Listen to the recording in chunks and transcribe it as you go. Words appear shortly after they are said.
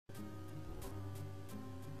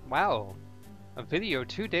Wow, a video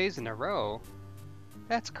 2 days in a row?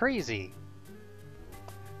 That's crazy.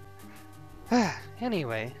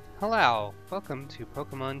 Anyway, hello, welcome to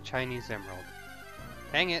Pokémon Chinese Emerald.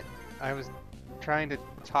 Dang it, I was trying to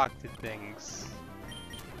talk to things.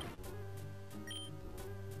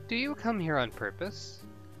 Do you come here on purpose?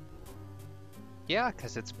 Yeah,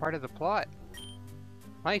 'cause it's part of the plot.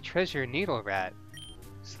 My treasure needle rat,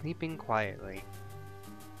 sleeping quietly.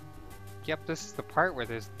 Yep, this is the part where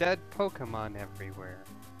there's dead Pokemon everywhere.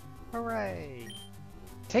 Hooray!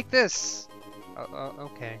 Take this!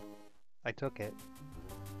 Okay. I took it.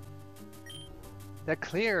 The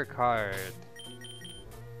clear card!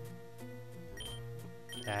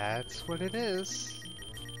 That's what it is.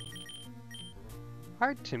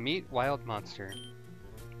 Hard to meet wild monster.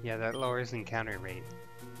 Yeah, that lowers encounter rate.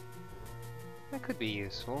 That could be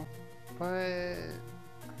useful, but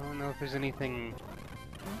I don't know if there's anything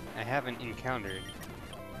I haven't encountered.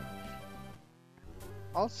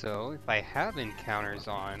 Also, if I have encounters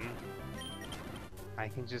on, I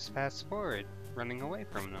can just fast forward, running away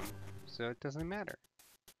from them, so it doesn't matter.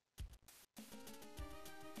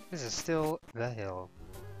 This is still the hill.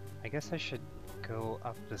 I guess I should go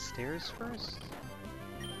up the stairs first?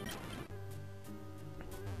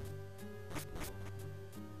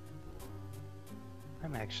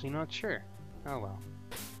 I'm actually not sure. Oh well.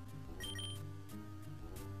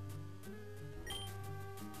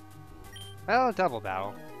 Well, double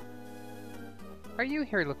bow. Are you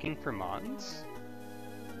here looking for Mons?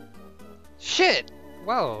 Shit!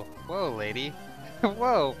 Whoa, whoa, lady.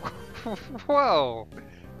 Whoa, whoa!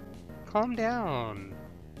 Calm down.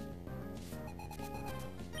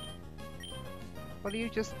 What are you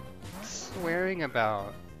just swearing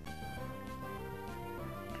about?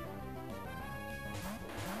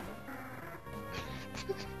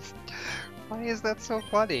 Why is that so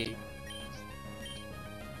funny?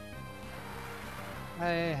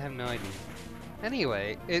 I have no idea.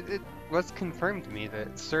 Anyway, it was confirmed to me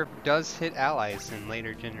that Surf does hit allies in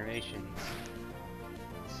later generations.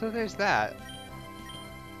 So there's that.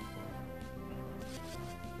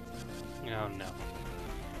 Oh no.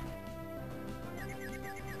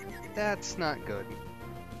 That's not good.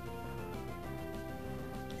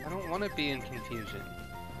 I don't want to be in confusion.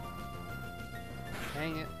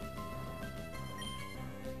 Dang it.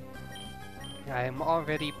 I am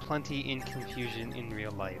already plenty in confusion in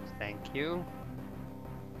real life, thank you.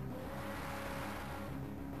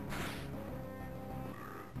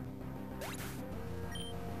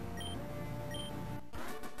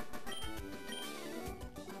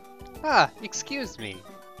 Ah, excuse me.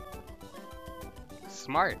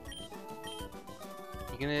 Smart.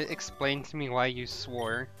 You gonna explain to me why you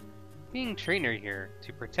swore? Being trainer here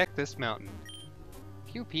to protect this mountain.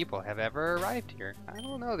 Few people have ever arrived here. I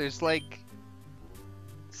don't know, there's like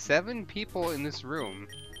 7 people in this room.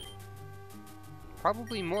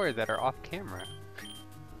 Probably more that are off camera.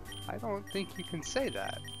 I don't think you can say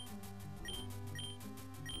that.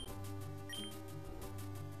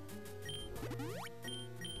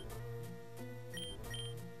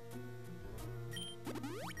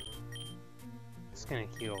 It's gonna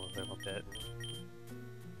heal a little bit.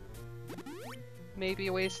 Maybe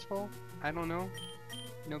wasteful? I don't know.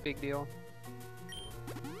 No big deal.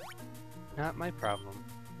 Not my problem.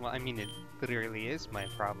 Well, I mean, it literally is my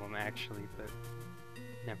problem, actually, but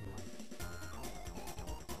never mind.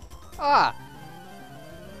 Ah!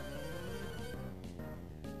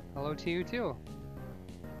 Hello to you, too.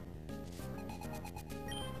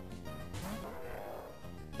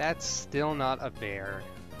 That's still not a bear.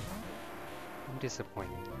 I'm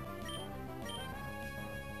disappointed.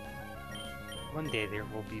 One day there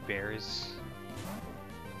will be bears.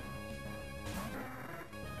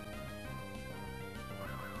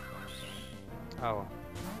 Oh.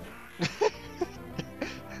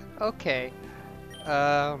 Okay.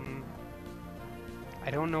 I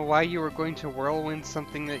don't know why you were going to whirlwind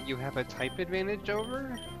something that you have a type advantage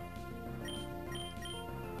over.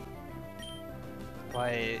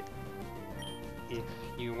 But if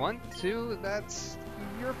you want to, that's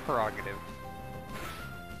your prerogative.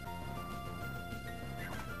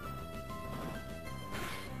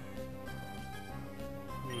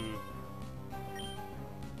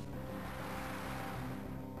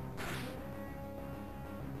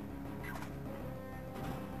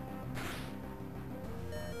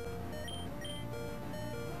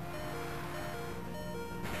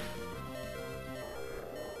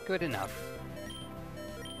 Good enough.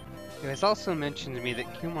 It was also mentioned to me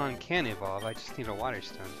that Kumon can evolve, I just need a Water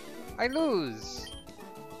Stone. I lose!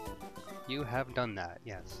 You have done that,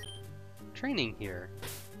 yes. Training here.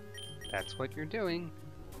 That's what you're doing.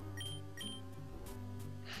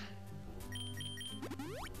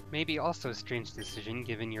 Maybe also a strange decision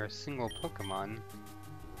given you're a single Pokemon.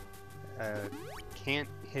 Can't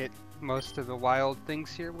hit most of the wild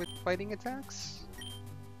things here with fighting attacks?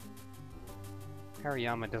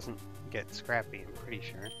 Hariyama doesn't get scrappy, I'm pretty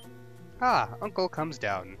sure. Ah, Uncle comes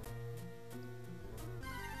down.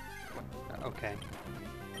 Okay.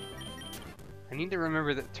 I need to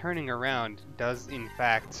remember that turning around does in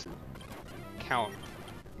fact count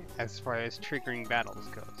as far as triggering battles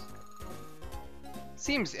goes.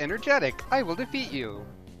 Seems energetic. I will defeat you.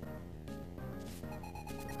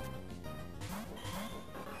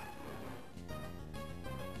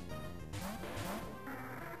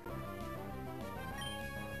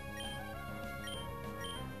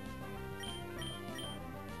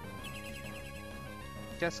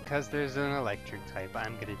 Just cause there's an electric type,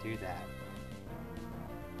 I'm gonna do that.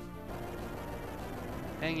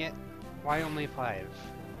 Dang it. Why only 5?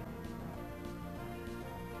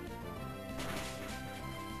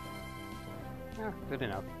 Ah, good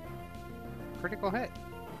enough. Critical hit.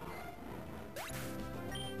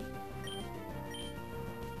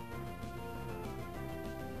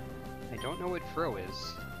 I don't know what throw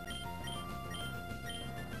is.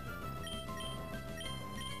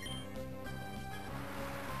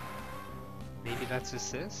 Maybe that's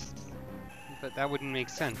assist? But that wouldn't make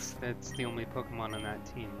sense. That's the only Pokemon on that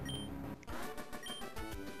team.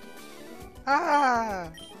 Ah!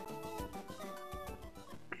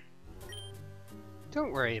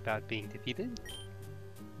 Don't worry about being defeated.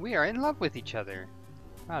 We are in love with each other.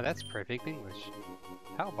 Wow, that's perfect English.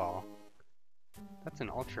 Ball. That's an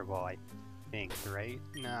Ultra Ball, I think, right?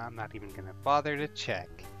 Nah, I'm not even gonna bother to check.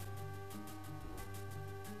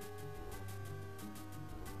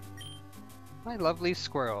 My lovely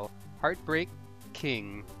squirrel, Heartbreak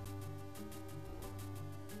King.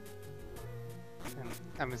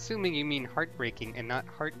 I'm assuming you mean heartbreaking and not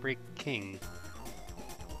Heartbreak King.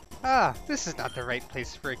 Ah, this is not the right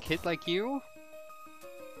place for a kid like you.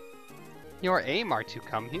 Your aim are to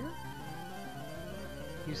come here?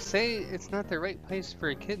 You say it's not the right place for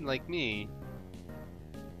a kid like me.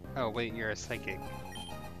 Oh wait, you're a psychic.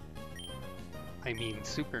 I mean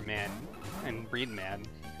Superman and Breedman.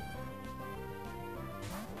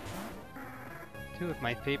 Two of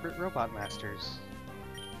my favorite robot masters.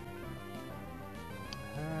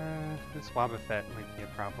 This Wobbuffet might be a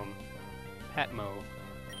problem. Patmo.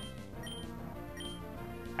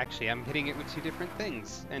 Actually, I'm hitting it with 2 different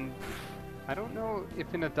things, and I don't know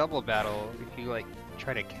if in a double battle, if you like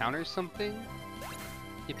try to counter something,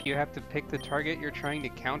 if you have to pick the target you're trying to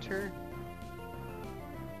counter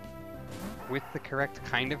with the correct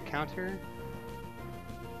kind of counter.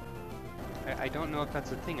 I don't know if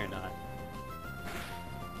that's a thing or not.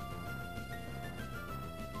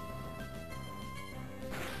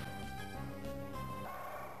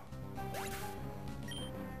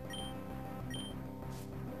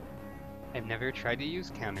 I've never tried to use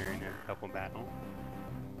counter in a double battle.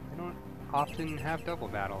 I don't often have double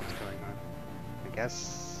battles going on. I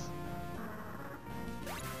guess...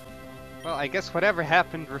 Well, I guess whatever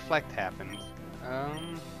happened, Reflect happened.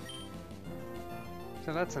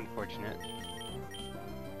 So that's unfortunate.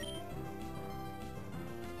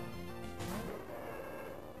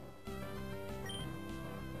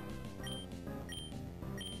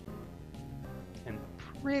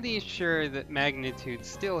 Pretty sure that Magnitude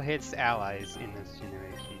still hits allies in this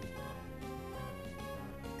generation.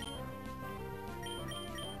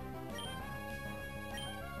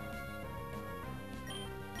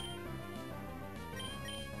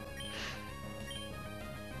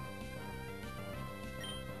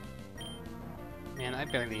 Man, I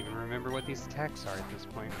barely even remember what these attacks are at this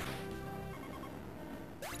point.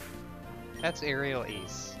 That's Aerial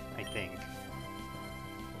Ace, I think.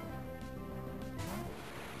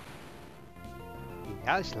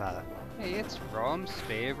 Yashla! Hey, it's Rom's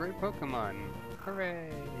favorite Pokemon!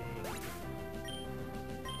 Hooray!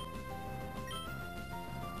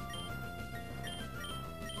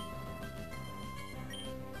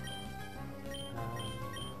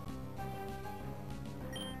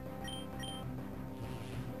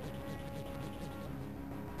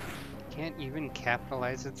 Can't even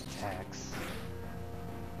capitalize its attacks.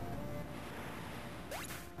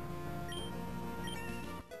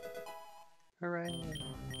 Hooray!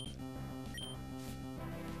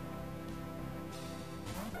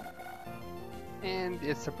 And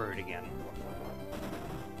it's a bird again.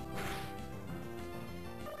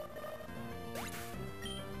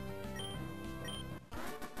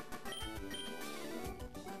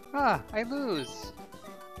 Ah, I lose!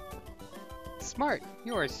 Smart!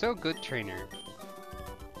 You are so good, trainer.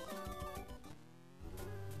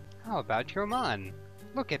 How about your Mon?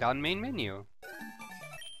 Look it on main menu.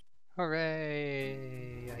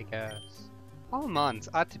 Hooray, I guess. All mons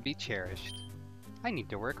ought to be cherished. I need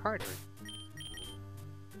to work harder.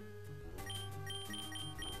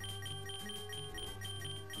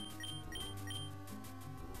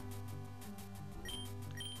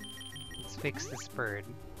 Let's fix this bird.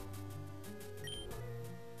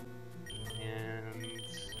 And...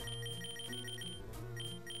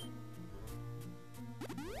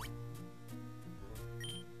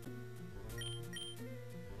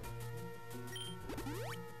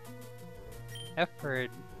 F-Bird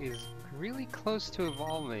is really close to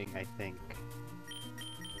evolving, I think.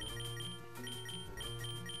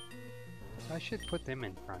 So I should put them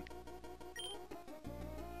in front.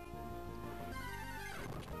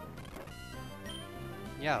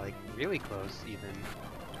 Yeah, like really close even.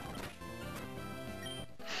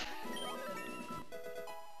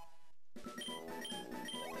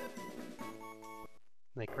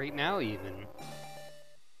 Like right now even.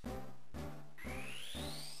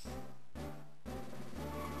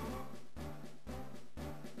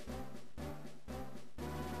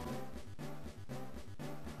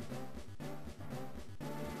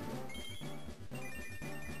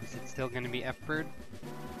 Is it still gonna be F-Bird?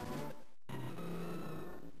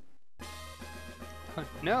 Oh,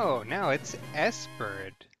 no, now it's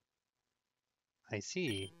S-Bird. I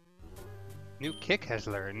see. New kick has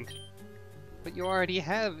learned. But you already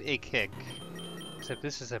have a kick. Except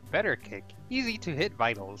this is a better kick. Easy to hit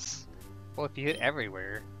vitals. Well, if you hit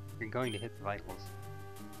everywhere, you're going to hit the vitals.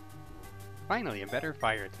 Finally, a better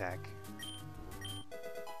fire attack.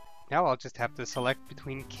 Now I'll just have to select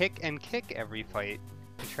between kick and kick every fight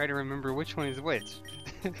and try to remember which one is which.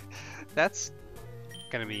 That's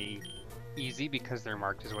gonna be easy because they're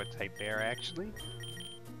marked as what type they are actually.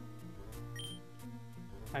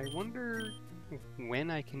 I wonder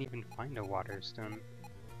when I can even find a water stone.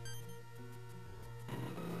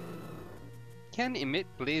 Can emit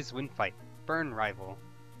blaze when fight. Burn rival.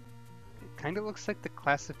 It kinda looks like the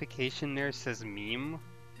classification there says meme,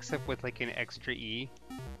 except with like an extra E.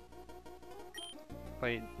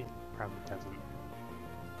 But it probably doesn't.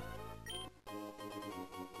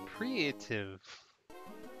 Creative.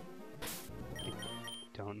 I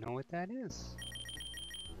don't know what that is.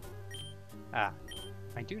 Ah,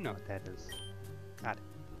 I do know what that is. Got it.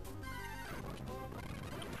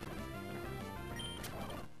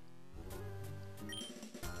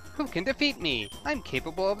 Who can defeat me? I'm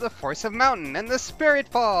capable of the force of mountain and the spirit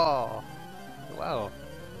fall! Wow.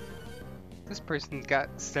 This person's got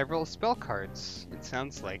several spell cards, it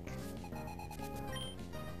sounds like.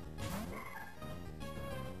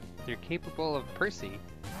 They're capable of Percy.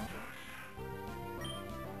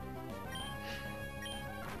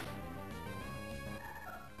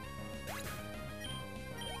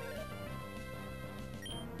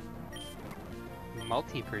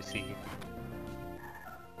 Multi-Percy.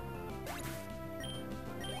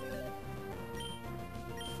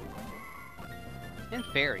 And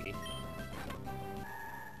Fairy.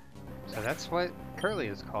 So that's what Curly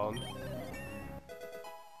is called.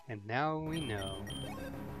 And now we know.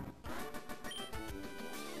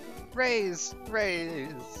 Raise!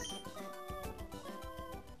 Raise!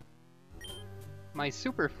 My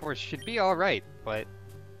super force should be alright, but...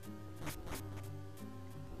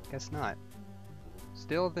 guess not.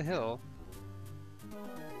 Still the hill.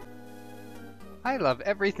 I love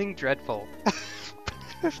everything dreadful.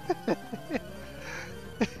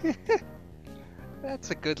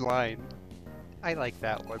 That's a good line. I like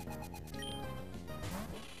that one.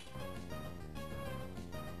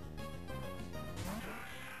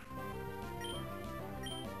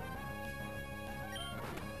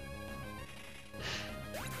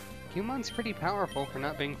 Humon's pretty powerful for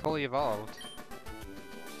not being fully evolved.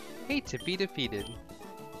 Hate to be defeated.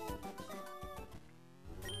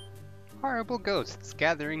 Horrible ghosts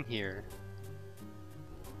gathering here.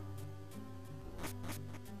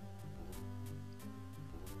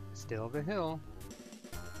 Still the hill.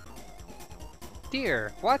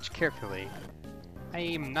 Deer, watch carefully. I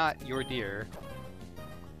am not your deer.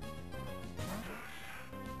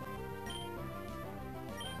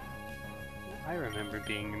 I remember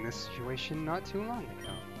being in this situation not too long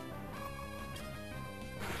ago.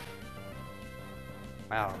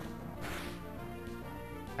 Wow.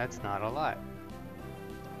 That's not a lot.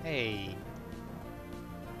 Hey.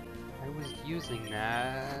 I was using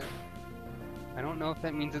that. I don't know if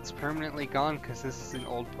that means it's permanently gone because this is an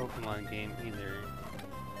old Pokemon game either.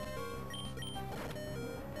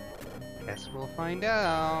 Guess we'll find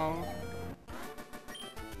out.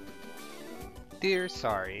 Dear,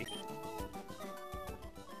 sorry.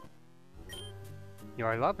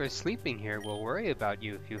 Your lover sleeping here will worry about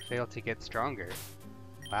you if you fail to get stronger.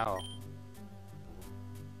 Wow.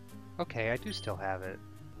 Okay, I do still have it.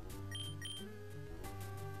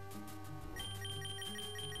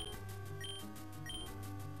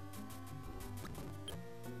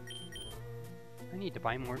 I need to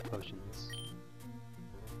buy more potions.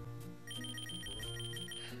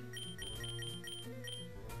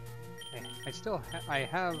 I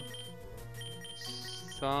have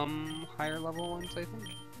some higher level ones, I think.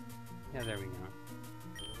 Yeah, there we go.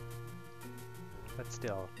 But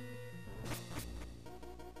still.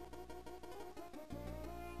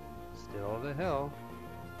 Still the hill.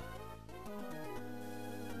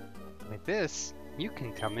 With this, you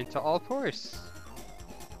can come into all force.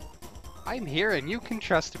 I'm here and you can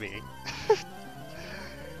trust me.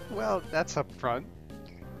 Well, that's upfront.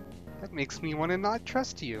 That makes me want to not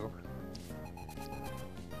trust you.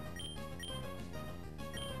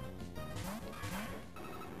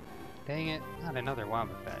 Dang it, not another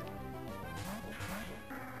Wobbuffet.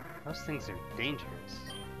 Those things are dangerous.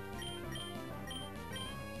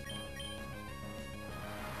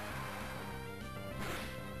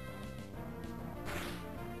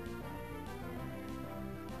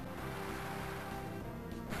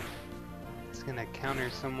 It's gonna counter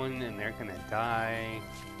someone and they're gonna die.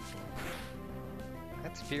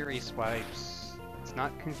 That's Fury Swipes. It's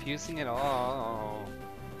not confusing at all.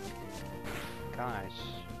 Gosh.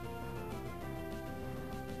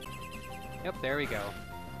 Yep, there we go.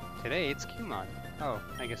 Today it's Cumon. Oh,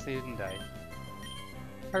 I guess they didn't die.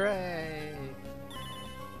 Hooray!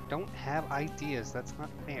 Don't have ideas, that's not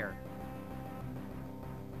fair.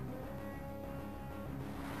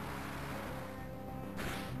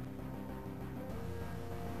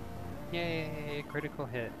 Yay, critical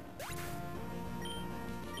hit.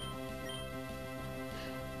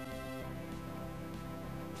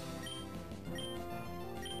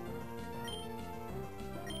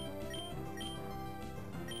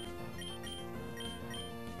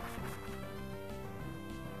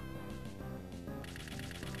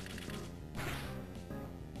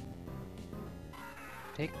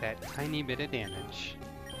 Take that tiny bit of damage.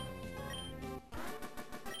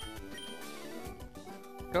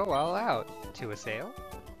 Go all out to assail.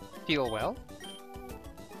 Feel well.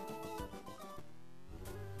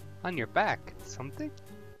 On your back, something?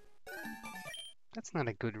 That's not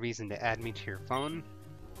a good reason to add me to your phone.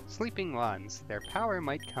 Sleeping wands, their power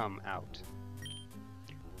might come out.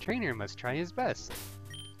 Trainer must try his best.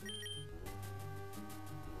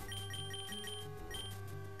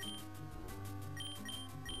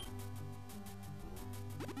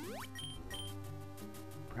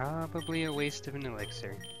 Probably a waste of an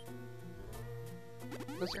elixir.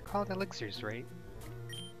 Those are called elixirs, right?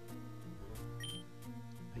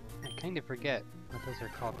 I kind of forget what those are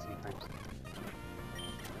called sometimes.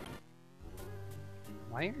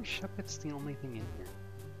 Why are shuppets the only thing in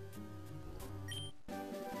here?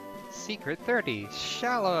 Secret 30,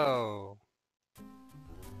 Shallow!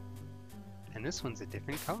 And this one's a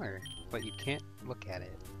different color, but you can't look at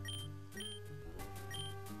it.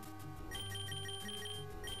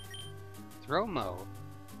 Thromo.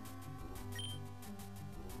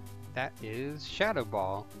 That is Shadow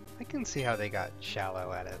Ball. I can see how they got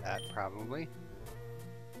shallow out of that, probably.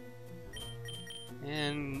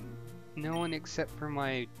 And no one except for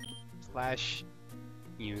my Flash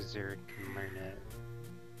user can learn it.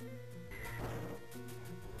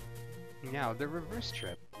 Now, the reverse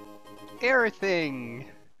trip. Air thing!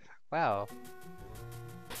 Wow.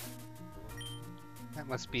 That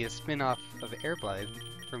must be a spin-off of Airblood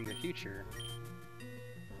from the future.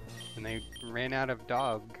 When they ran out of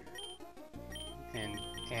dog and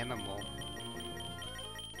animal.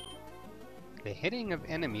 The hitting of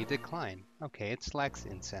enemy decline. Okay, it lacks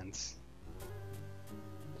incense.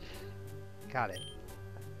 Got it.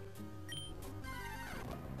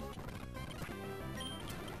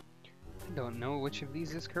 I don't know which of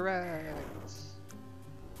these is correct.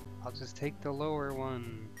 I'll just take the lower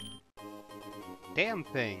one. Damn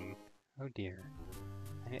thing! Oh dear.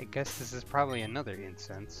 I guess this is probably another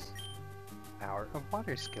incense. Power of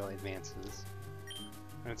water skill advances.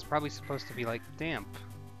 And it's probably supposed to be like damp.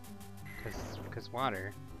 Because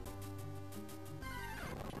water.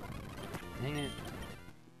 Dang it.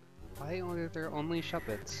 Why are there only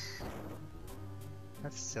shuppets?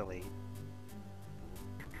 That's silly.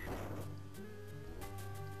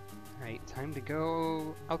 Alright, time to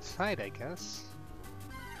go outside, I guess.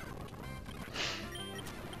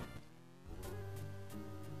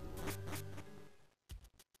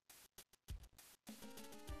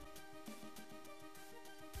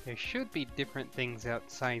 There should be different things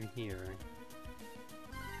outside here.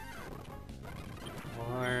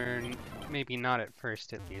 Or maybe not at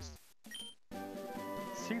first, at least.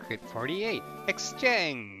 Secret 48.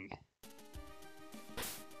 Exchange!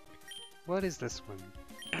 What is this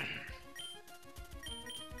one?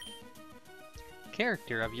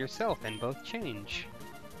 Character of yourself and both change.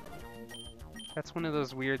 That's one of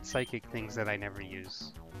those weird psychic things that I never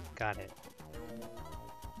use. Got it.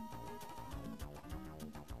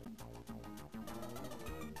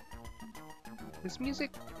 This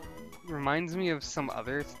music reminds me of some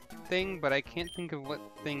other thing, but I can't think of what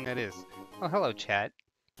thing that is. Oh, hello, chat.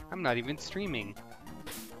 I'm not even streaming.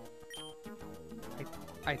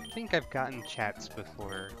 I think I've gotten chats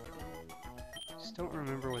before. Just don't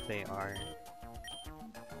remember what they are.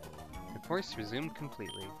 The course resumed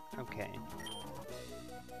completely. Okay.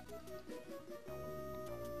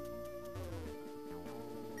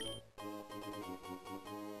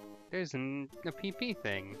 There's a PP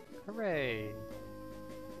thing. Hooray!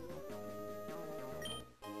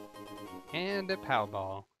 And a POW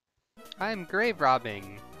ball. I'm grave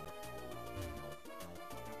robbing!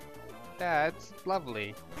 That's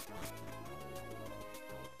lovely.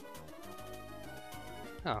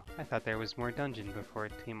 Oh, I thought there was more dungeon before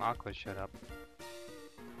Team Aqua showed up.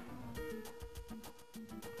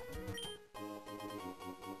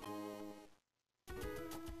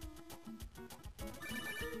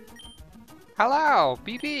 Hello,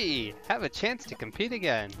 BB! Have a chance to compete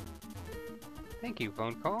again. Thank you,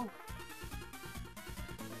 phone call.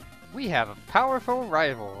 We have a powerful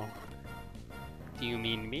rival. Do you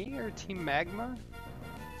mean me or Team Magma?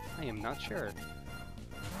 I am not sure.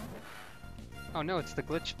 Oh no, it's the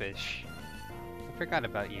glitchfish. I forgot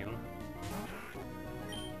about you.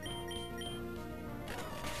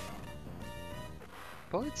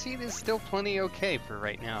 Bullet Seed is still plenty okay for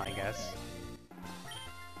right now, I guess.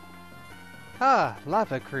 Ah,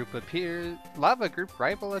 Lava Group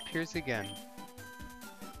rival appears again.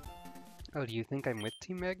 Oh, do you think I'm with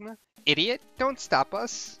Team Magma? Idiot! Don't stop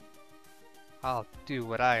us! I'll do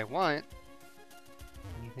what I want.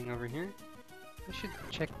 Anything over here? I should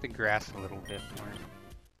check the grass a little bit more.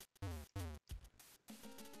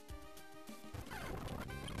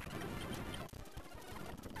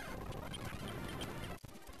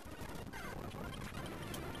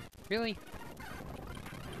 Really?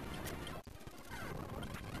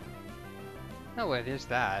 Oh wait, there's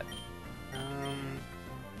that.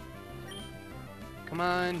 Come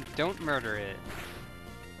on, don't murder it.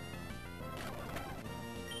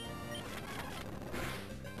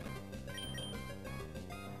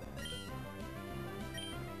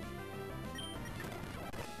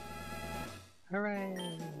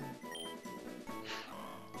 Hooray!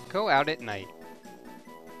 Go out at night.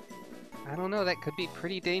 I don't know, that could be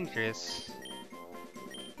pretty dangerous.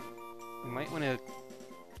 You might want to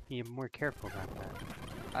be more careful about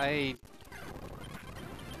that.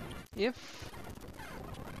 If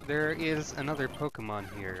there is another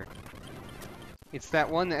Pokemon here, it's that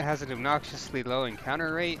one that has an obnoxiously low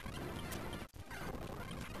encounter rate.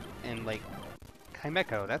 And like,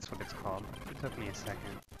 Chimecho, that's what it's called. It took me a second.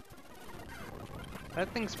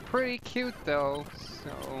 That thing's pretty cute though,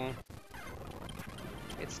 so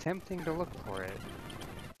it's tempting to look for it.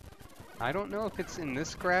 I don't know if it's in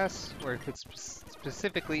this grass or if it's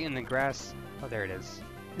specifically in the grass. Oh, there it is.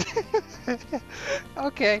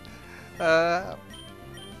 Okay.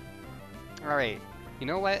 Alright. You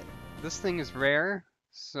know what? This thing is rare,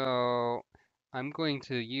 so I'm going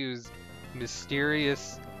to use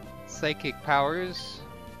mysterious psychic powers,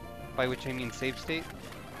 by which I mean save state,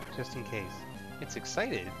 just in case. It's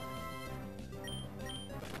excited.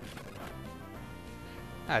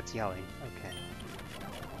 Ah, it's yelling. Okay.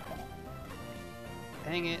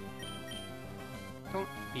 Dang it. Don't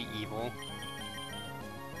be evil.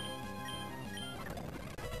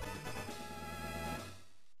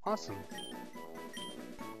 Awesome.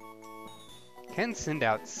 Can send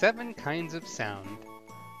out 7 kinds of sound.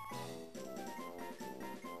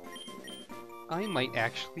 I might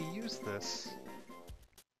actually use this,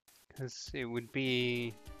 because it would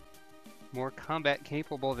be more combat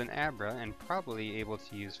capable than Abra and probably able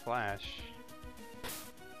to use Flash.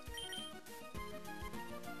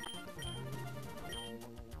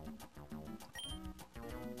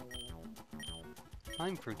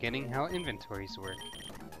 I'm forgetting how inventories work.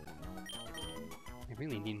 I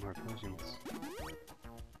really need more potions.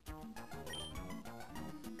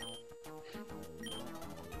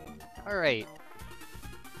 Alright.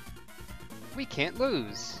 We can't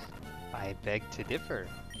lose. I beg to differ.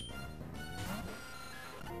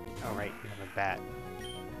 Oh right, we have a bat.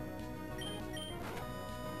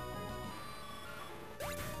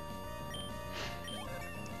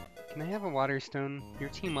 Can I have a water stone? You're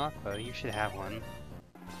Team Aqua, you should have one.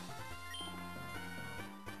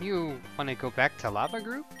 You want to go back to Lava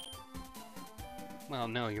Group? Well,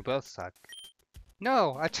 no, you both suck.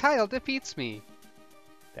 No, a child defeats me!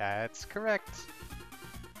 That's correct.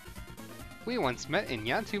 We once met in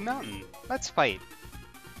Yantu Mountain. Let's fight.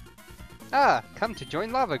 Ah, come to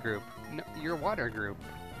join Lava Group. No, your water group.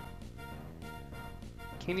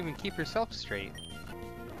 Can't even keep yourself straight.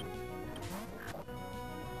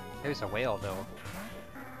 There's a whale, though.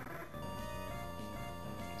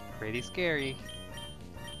 It's pretty scary.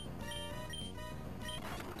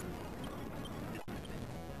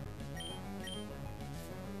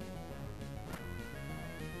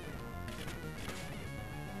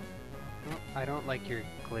 Oh, I don't like your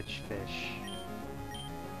glitch fish.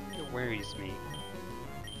 It worries me.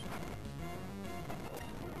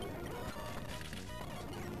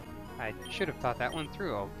 I should have thought that one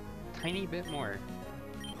through a tiny bit more.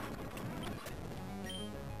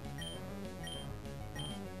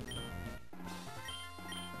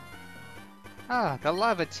 Ah, the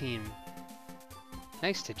lava team!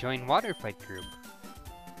 Nice to join Water Fight Group.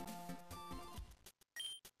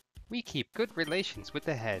 We keep good relations with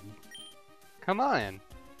the head. Come on!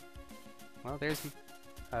 Well, there's,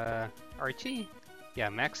 Archie? Yeah,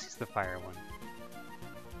 Max is the fire one.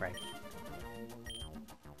 Right.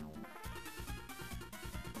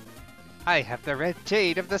 I have the red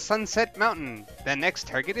jade of the Sunset Mountain! The next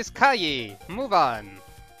target is Kayi! Move on!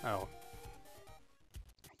 Oh.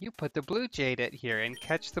 You put the blue jade at here and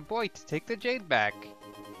catch the boy to take the jade back.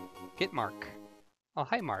 Get Mark. Oh,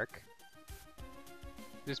 hi Mark.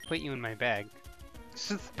 Just put you in my bag.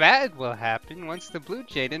 Something bad will happen once the blue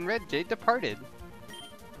jade and red jade departed.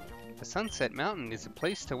 The Sunset Mountain is a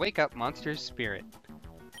place to wake up monsters' spirit.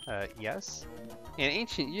 Yes? In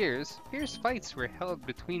ancient years, fierce fights were held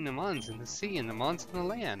between the Mons in the sea and the Mons in the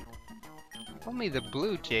land. Only the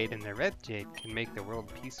blue jade and the red jade can make the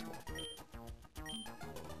world peaceful.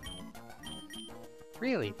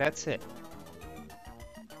 Really, that's it.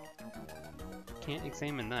 Can't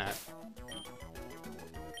examine that.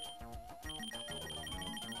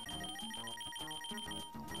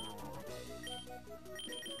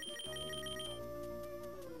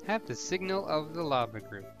 Have the signal of the lava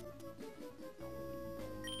group.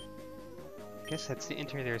 Guess that's to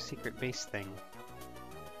enter their secret base thing.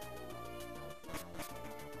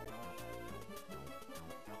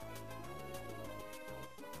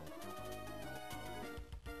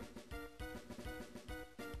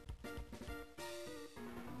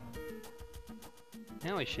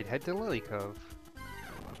 Now I should head to Lily Cove.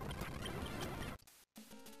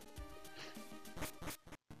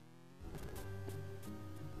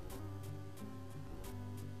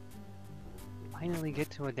 Finally get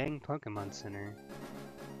to a dang Pokémon Center.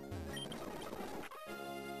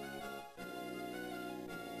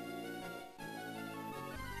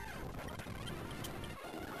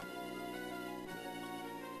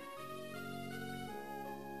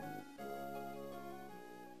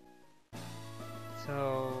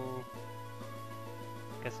 So,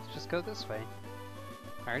 guess let's just go this way.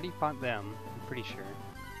 I already fought them, I'm pretty sure.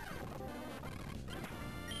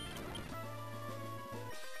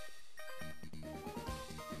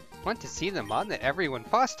 Want to see the Mon that everyone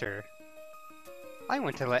foster? I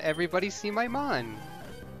want to let everybody see my Mon.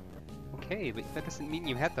 Okay, but that doesn't mean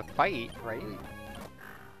you have to fight, right?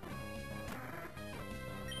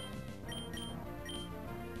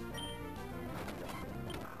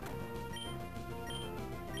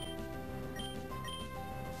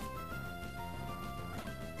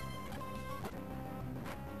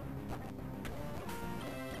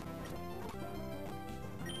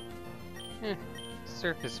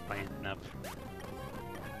 Surf is fine enough.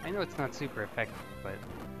 I know it's not super effective, but...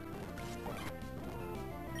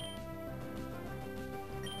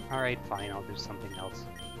 Alright, fine, I'll do something else.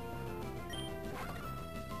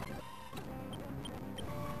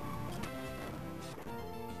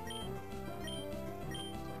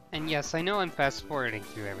 And yes, I know I'm fast-forwarding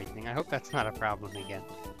through everything. I hope that's not a problem again.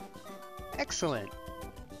 Excellent!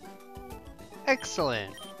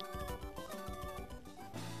 Excellent!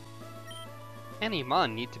 Any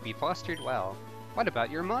Mon need to be fostered well. What about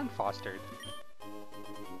your Mon fostered?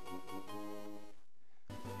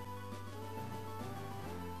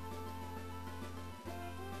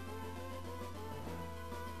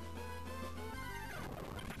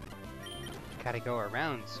 Gotta go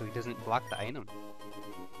around so he doesn't block the item.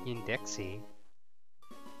 Yindexi.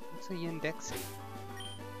 What's a Yindexi?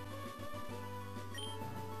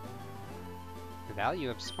 The value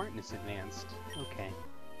of smartness advanced. Okay.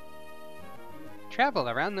 Travel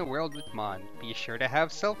around the world with Mon. Be sure to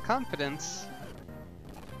have self-confidence.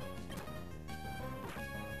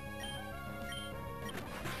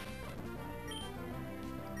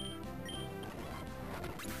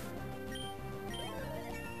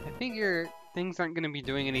 figure things aren't going to be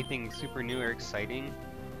doing anything super new or exciting.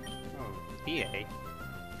 Oh, DA.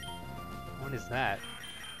 What is that?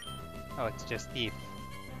 Oh, it's just thief.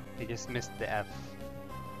 They just missed the F.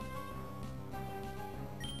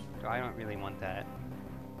 So I don't really want that.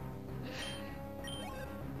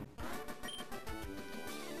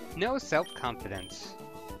 No self-confidence.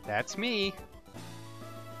 That's me.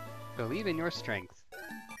 Believe in your strength.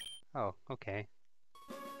 Oh, okay.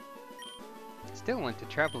 Still want to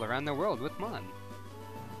travel around the world with Mon.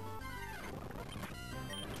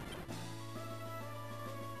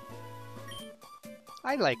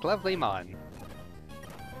 I like lovely Mon.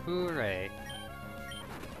 Hooray.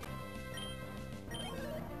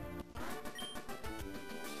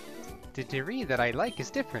 The degree that I like is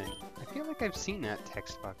different. I feel like I've seen that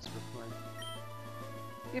text box before.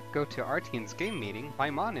 If go to Artian's game meeting, my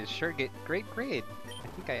Mon is sure get great grade. I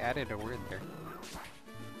think I added a word there.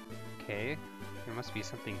 Okay, there must be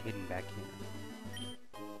something hidden back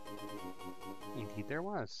here. Indeed there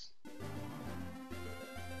was.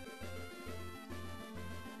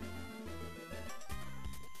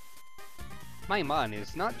 My Mon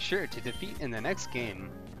is not sure to defeat in the next game.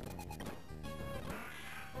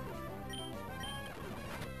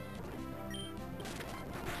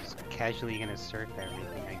 Just casually gonna surf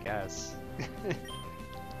everything, I guess.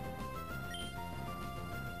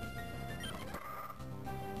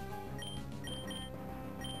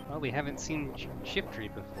 Well, we haven't seen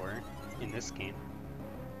Shiftry before in this game.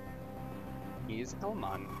 He's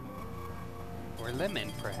Elmon. Or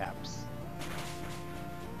Lemon, perhaps.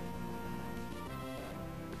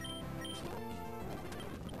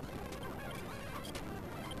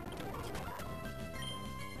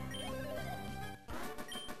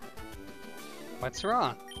 What's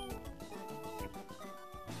wrong?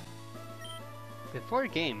 Before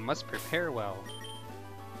game, must prepare well.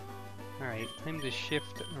 Alright, time to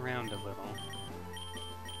shift around a little.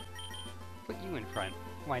 Put you in front.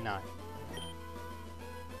 Why not?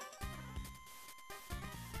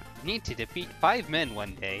 Need to defeat 5 men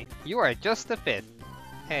one day. You are just the 5th.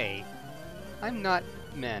 Hey, I'm not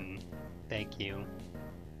men. Thank you.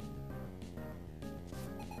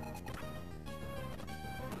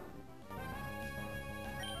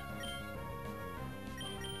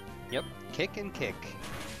 Yep, kick and kick.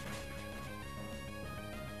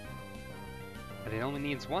 But it only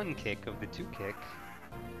needs 1 kick of the 2 kick.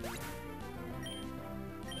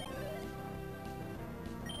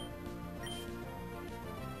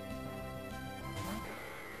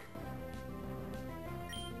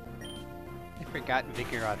 I forgot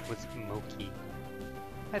Vigoroth was Moki.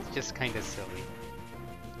 That's just kinda silly.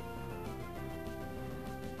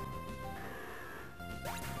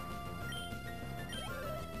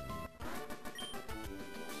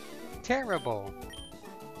 Terrible!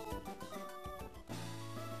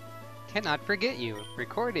 Cannot forget you.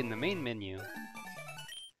 Record in the main menu.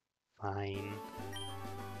 Fine.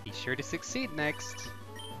 Be sure to succeed next.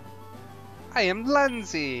 I am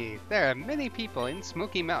Lansy! There are many people in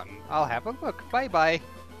Smoky Mountain. I'll have a look. Bye-bye.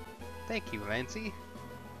 Thank you, Lansy.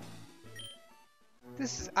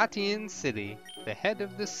 This is Atian City, the head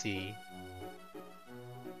of the sea.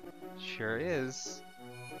 Sure is.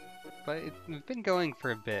 But it's been going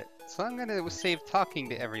for a bit, so I'm gonna save talking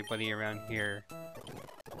to everybody around here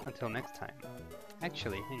until next time.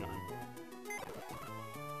 Actually, hang on.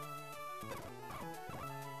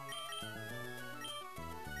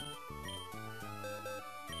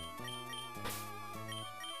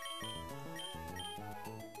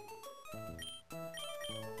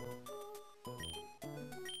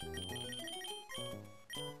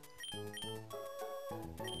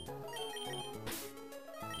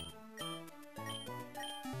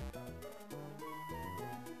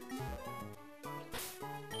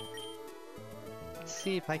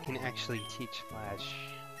 See if I can actually teach Flash.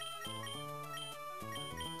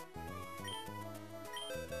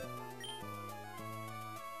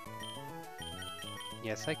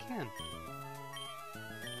 Yes, I can.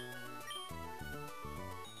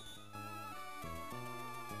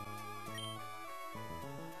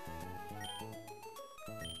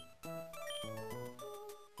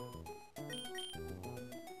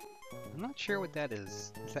 I'm not sure what that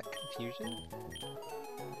is. Is that confusion?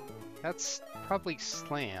 That's probably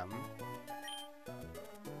slam.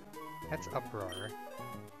 That's uproar.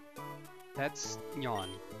 That's yawn.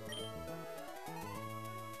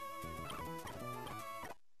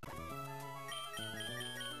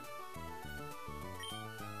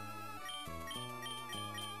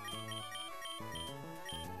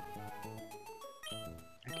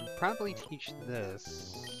 I can probably teach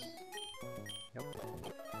this. Yep.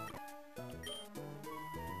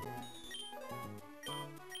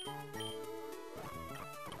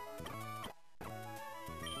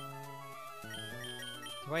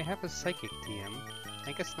 Do I have a Psychic TM?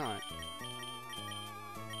 I guess not.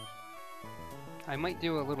 I might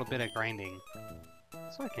do a little bit of grinding,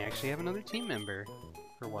 so I can actually have another team member,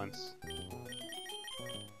 for once.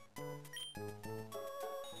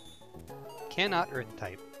 Cannot Earth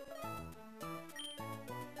type.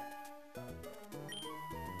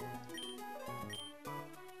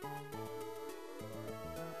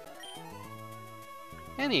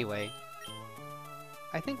 Anyway,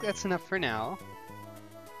 I think that's enough for now.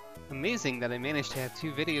 Amazing that I managed to have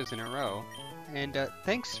 2 videos in a row, and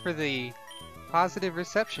thanks for the positive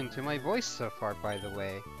reception to my voice so far, by the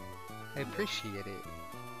way. I appreciate it.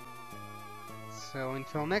 So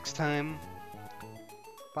until next time,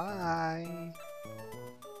 bye!